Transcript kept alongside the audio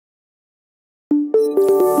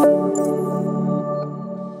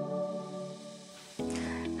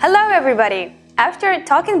everybody! After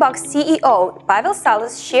Tokenbox CEO Pavel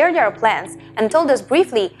Salas shared our plans and told us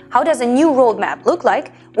briefly how does a new roadmap look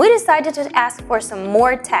like, we decided to ask for some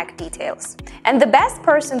more tech details. And the best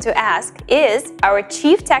person to ask is our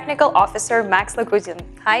Chief Technical Officer Max Lukutin.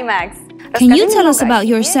 Hi Max! Can you tell us about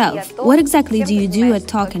yourself? What exactly do you do at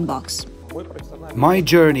Tokenbox? My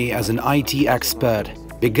journey as an IT expert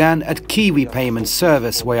began at Kiwi Payment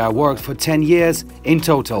Service, where I worked for 10 years in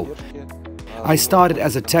total. I started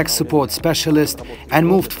as a tech support specialist and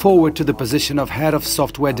moved forward to the position of head of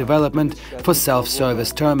software development for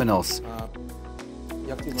self-service terminals.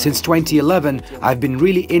 Since 2011, I've been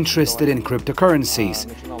really interested in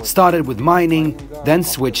cryptocurrencies. Started with mining, then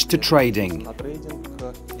switched to trading.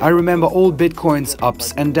 I remember all Bitcoin's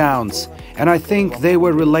ups and downs, and I think they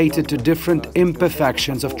were related to different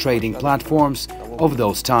imperfections of trading platforms of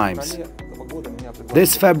those times.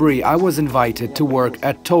 This February, I was invited to work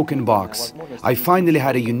at Tokenbox. I finally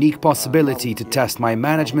had a unique possibility to test my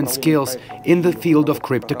management skills in the field of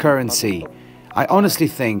cryptocurrency. I honestly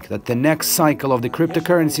think that the next cycle of the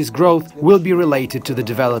cryptocurrency's growth will be related to the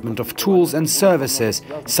development of tools and services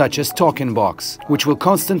such as Tokenbox, which will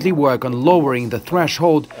constantly work on lowering the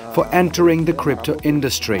threshold for entering the crypto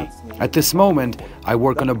industry. At this moment, I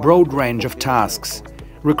work on a broad range of tasks: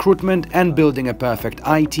 recruitment and building a perfect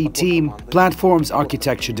IT team, platforms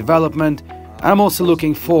architecture development. I'm also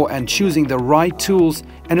looking for and choosing the right tools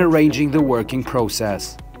and arranging the working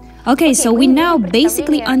process. Okay, so we now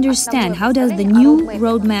basically understand how does the new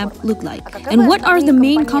roadmap look like and what are the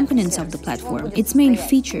main components of the platform, its main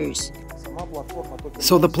features.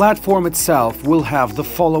 So the platform itself will have the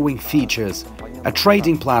following features: a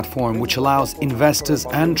trading platform which allows investors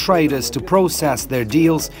and traders to process their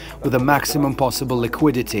deals with the maximum possible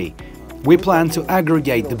liquidity. We plan to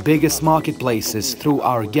aggregate the biggest marketplaces through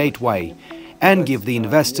our gateway and give the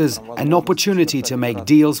investors an opportunity to make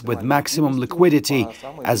deals with maximum liquidity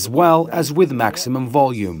as well as with maximum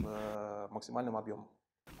volume.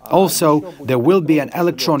 Also, there will be an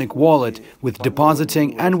electronic wallet with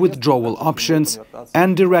depositing and withdrawal options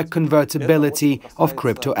and direct convertibility of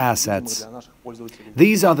crypto assets.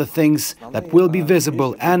 These are the things that will be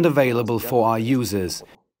visible and available for our users.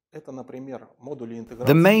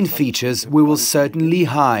 The main features we will certainly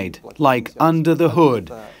hide, like under the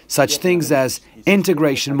hood, such things as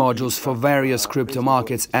integration modules for various crypto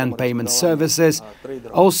markets and payment services,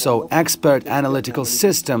 also expert analytical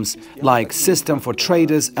systems like system for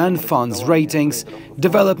traders and funds ratings,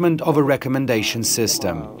 development of a recommendation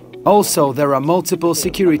system. Also, there are multiple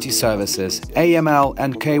security services, AML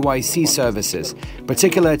and KYC services.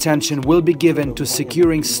 Particular attention will be given to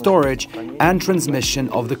securing storage and transmission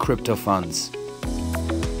of the crypto funds.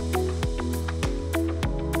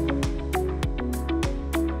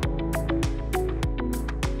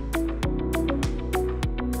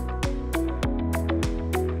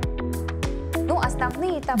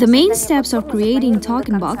 The main steps of creating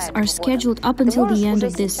Tokenbox are scheduled up until the end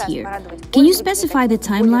of this year. Can you specify the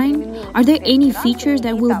timeline? Are there any features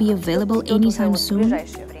that will be available anytime soon?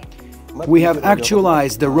 We have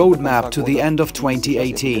actualized the roadmap to the end of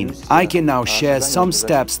 2018. I can now share some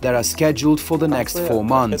steps that are scheduled for the next 4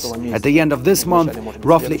 months. At the end of this month,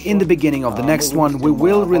 roughly in the beginning of the next one, we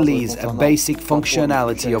will release a basic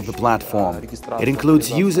functionality of the platform. It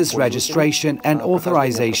includes users' registration and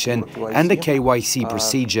authorization and the KYC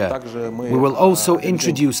procedure. We will also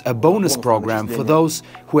introduce a bonus program for those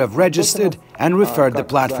who have registered and referred the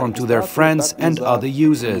platform to their friends and other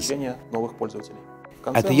users.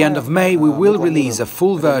 At the end of May, we will release a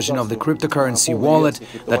full version of the cryptocurrency wallet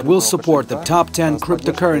that will support the top 10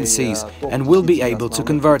 cryptocurrencies and will be able to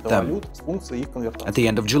convert them. At the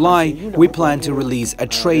end of July, we plan to release a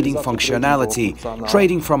trading functionality,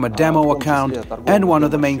 trading from a demo account and one of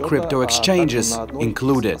the main crypto exchanges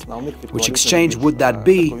included. Which exchange would that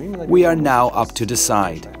be? We are now up to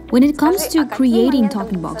decide. When it comes to creating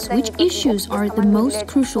Tokenbox, which issues are the most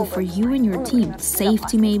crucial for you and your team?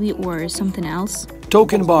 Safety maybe, or something else?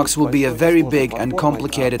 Tokenbox will be a very big and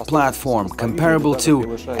complicated platform, comparable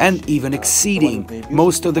to and even exceeding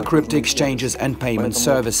most of the crypto exchanges and payment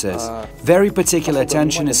services. Very particular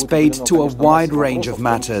attention is paid to a wide range of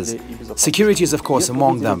matters. Security is of course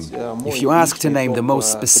among them. If you ask to name the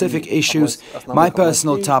most specific issues, my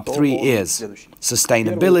personal top 3 is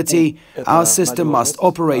sustainability. Our system must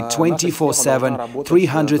operate 24/7,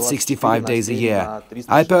 365 days a year.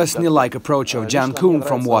 I personally like approach of Jan Kuhn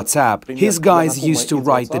from WhatsApp. His guys use used to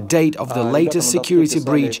write the date of the latest security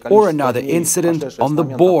breach or another incident on the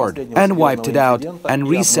board and wiped it out and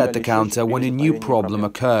reset the counter when a new problem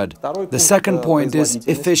occurred. The second point is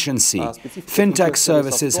efficiency. Fintech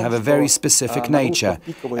services have a very specific nature.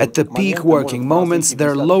 At the peak working moments,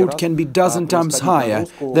 their load can be dozen times higher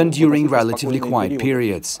than during relatively quiet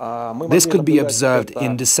periods. This could be observed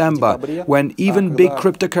in December, when even big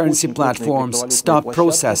cryptocurrency platforms stop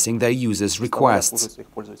processing their users' requests.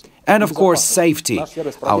 And of course, safety.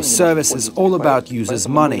 Our service is all about users'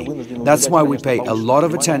 money. That's why we pay a lot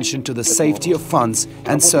of attention to the safety of funds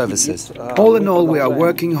and services. All in all, we are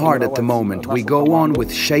working hard at the moment. We go on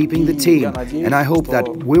with shaping the team, and I hope that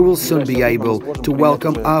we will soon be able to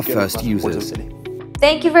welcome our first users.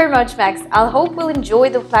 Thank you very much, Max. I hope we'll enjoy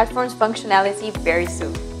the platform's functionality very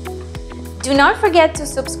soon. Do not forget to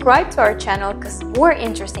subscribe to our channel because more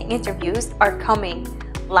interesting interviews are coming.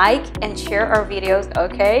 Like and share our videos,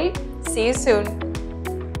 okay? See you soon.